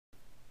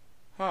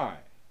Hi,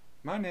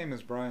 my name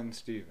is Brian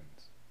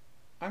Stevens.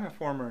 I'm a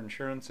former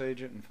insurance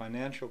agent and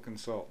financial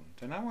consultant,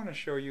 and I want to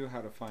show you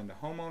how to find a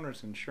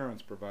homeowner's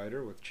insurance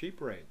provider with cheap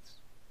rates.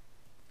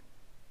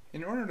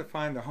 In order to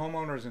find the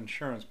homeowner's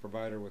insurance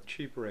provider with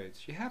cheap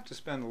rates, you have to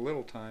spend a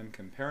little time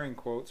comparing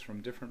quotes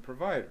from different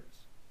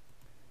providers.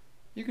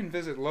 You can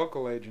visit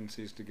local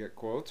agencies to get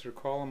quotes or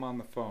call them on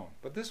the phone,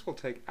 but this will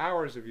take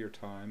hours of your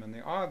time, and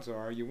the odds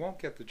are you won't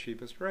get the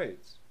cheapest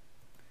rates.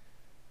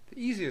 The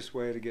easiest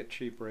way to get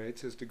cheap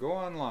rates is to go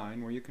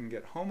online where you can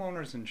get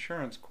homeowners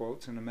insurance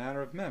quotes in a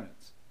matter of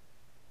minutes.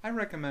 I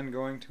recommend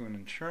going to an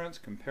insurance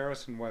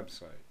comparison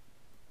website.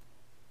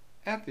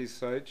 At these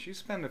sites, you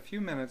spend a few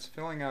minutes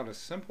filling out a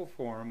simple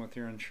form with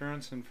your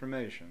insurance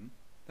information,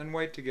 then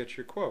wait to get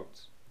your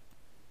quotes.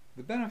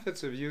 The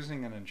benefits of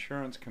using an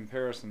insurance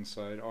comparison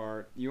site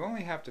are you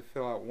only have to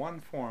fill out one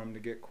form to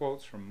get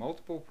quotes from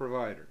multiple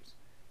providers,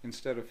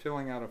 instead of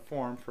filling out a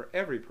form for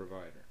every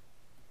provider.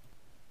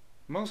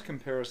 Most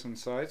comparison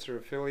sites are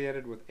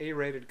affiliated with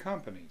A-rated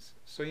companies,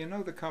 so you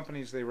know the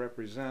companies they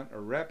represent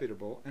are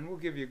reputable and will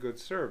give you good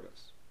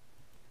service.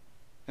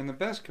 And the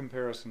best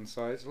comparison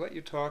sites let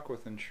you talk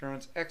with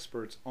insurance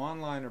experts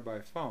online or by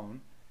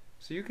phone,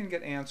 so you can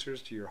get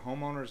answers to your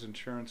homeowner's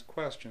insurance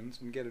questions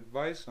and get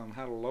advice on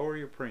how to lower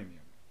your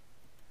premium.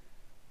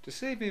 To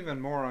save even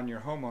more on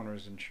your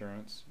homeowner's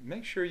insurance,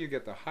 make sure you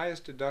get the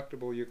highest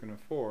deductible you can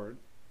afford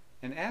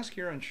and ask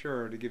your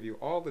insurer to give you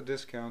all the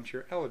discounts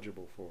you're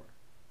eligible for.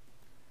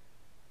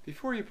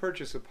 Before you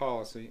purchase a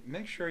policy,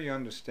 make sure you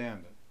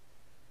understand it.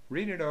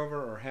 Read it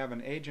over or have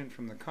an agent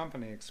from the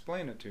company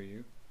explain it to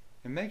you,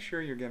 and make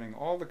sure you're getting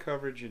all the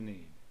coverage you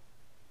need.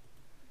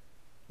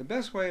 The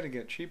best way to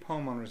get cheap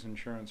homeowners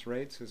insurance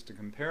rates is to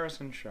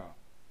comparison shop,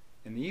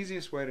 and the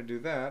easiest way to do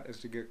that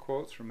is to get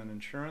quotes from an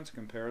insurance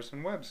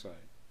comparison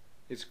website.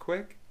 It's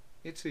quick,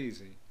 it's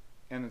easy,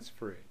 and it's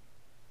free.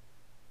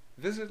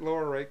 Visit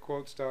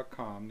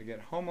lowerratequotes.com to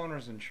get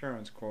homeowners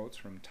insurance quotes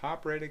from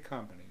top-rated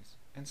companies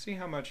and see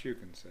how much you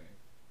can save.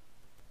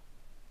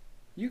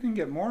 You can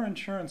get more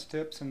insurance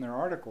tips in their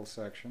article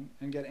section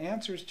and get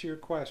answers to your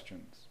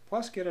questions,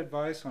 plus get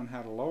advice on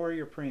how to lower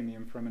your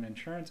premium from an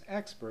insurance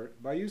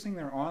expert by using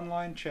their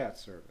online chat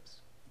service.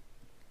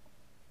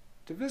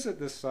 To visit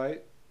this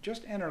site,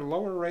 just enter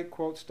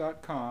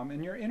lowerratequotes.com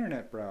in your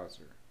internet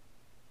browser,